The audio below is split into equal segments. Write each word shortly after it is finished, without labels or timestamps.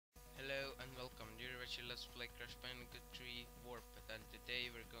watching Let's Play Crash Bandicoot 3 Warp, and today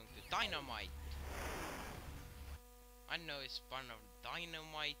we're going to Dino Might. I know it's part of Dino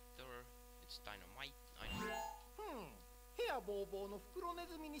Might, or it's Dino Might, I don't know. 部屋ボーボーの袋ネ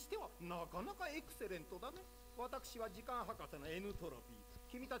ズミにしてはなかなかエクセレントだね。私は時間博士の N トロピー。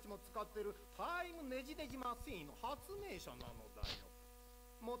君たちも使ってるタイムネジネジマシーンの発明者なのだよ。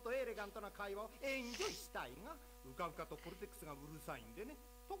もっとエレガントな会話をエンジョイしたいが、うかうかとコルテックスがうるさいんでね。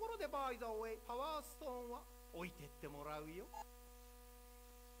ところでバイザーウェイ、パワーストーンは置いてってもらうよ。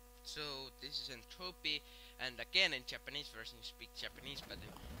So this is Entropy, and again in Japanese version you speak Japanese, but in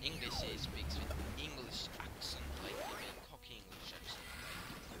English he speaks with English accent, like even cocky English accent,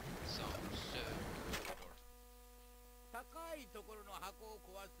 like sounds so good. 高いところの箱を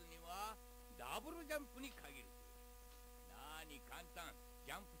壊すにはダブルジャンプに限る。なに簡単、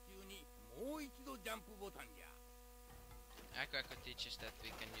ジャンプ中にもう一度ジャンプボタンじゃ。a.k.a. teaches that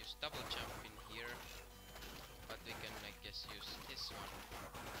we can use double jump in here, but we can, I guess, use this one.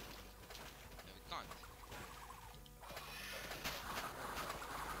 No, we can't.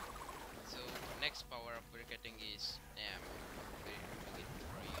 So next power up we're getting is we're doing it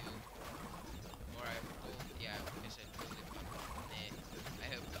for you. Or I told, yeah, I guess I told it, but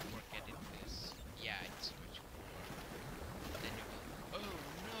I hope to forget it because yeah, it's much cooler. Then you go, oh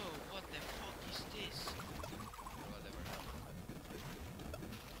no, what the fuck is this? Or whatever.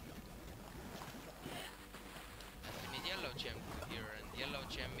 Yellow gem here, and yellow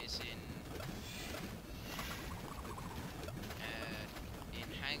gem is in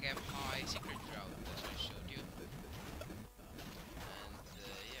Hang Up High Secret Route, as I showed you. And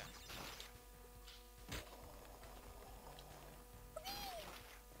yeah.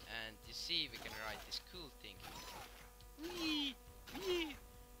 And you see, we can ride this cool thing. Wee! Wee!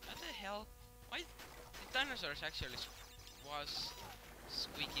 What the hell? Why the dinosaurs actually was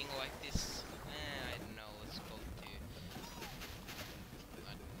squeaking like this? I don't know what's called to.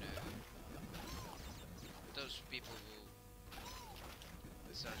 I don't know. Those people who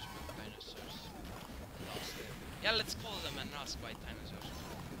search for dinosaurs and ask them. Yeah, let's call them and ask why dinosaurs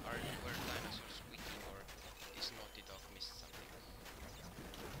were dinosaurs squeaking, or is Naughty Dog missed something?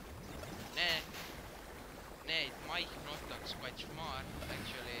 Nah, my Naughty Dog's quite smart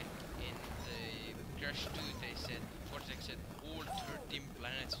actually. In the Crash 2 they said, Cortex said all 13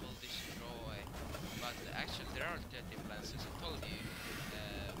 planets will destroy, but actually there are 13 planets, as I told you.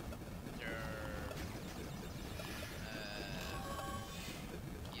 There are,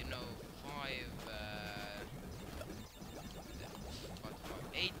 you know,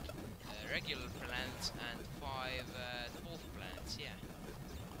 8 regular planets and 5 dwarf planets, yeah.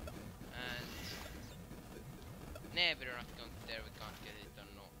 And no, we're not going there, we can't get it on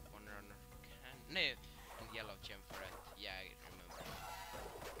one runner. No, and yellow gem for it. Yeah, I remember.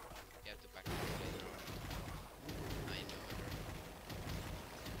 You have to back it later on. I know.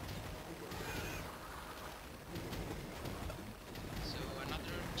 So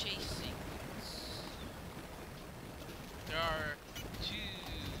another chase sequence. There are 2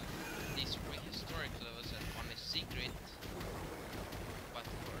 these prehistoric levels, and one is secret. But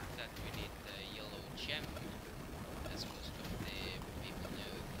for that we need the yellow gem, as most of the people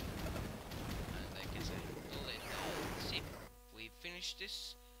know. And I guess I pull it and see. We finished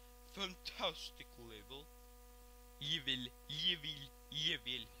this fantastic level. Evil.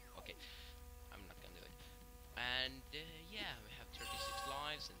 Okay, I'm not gonna do it. And yeah, we have 36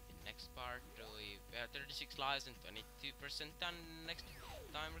 lives, and the next part we have 36 lives and 22% done. Next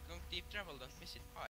time we're going to deep travel. Don't miss it. Bye.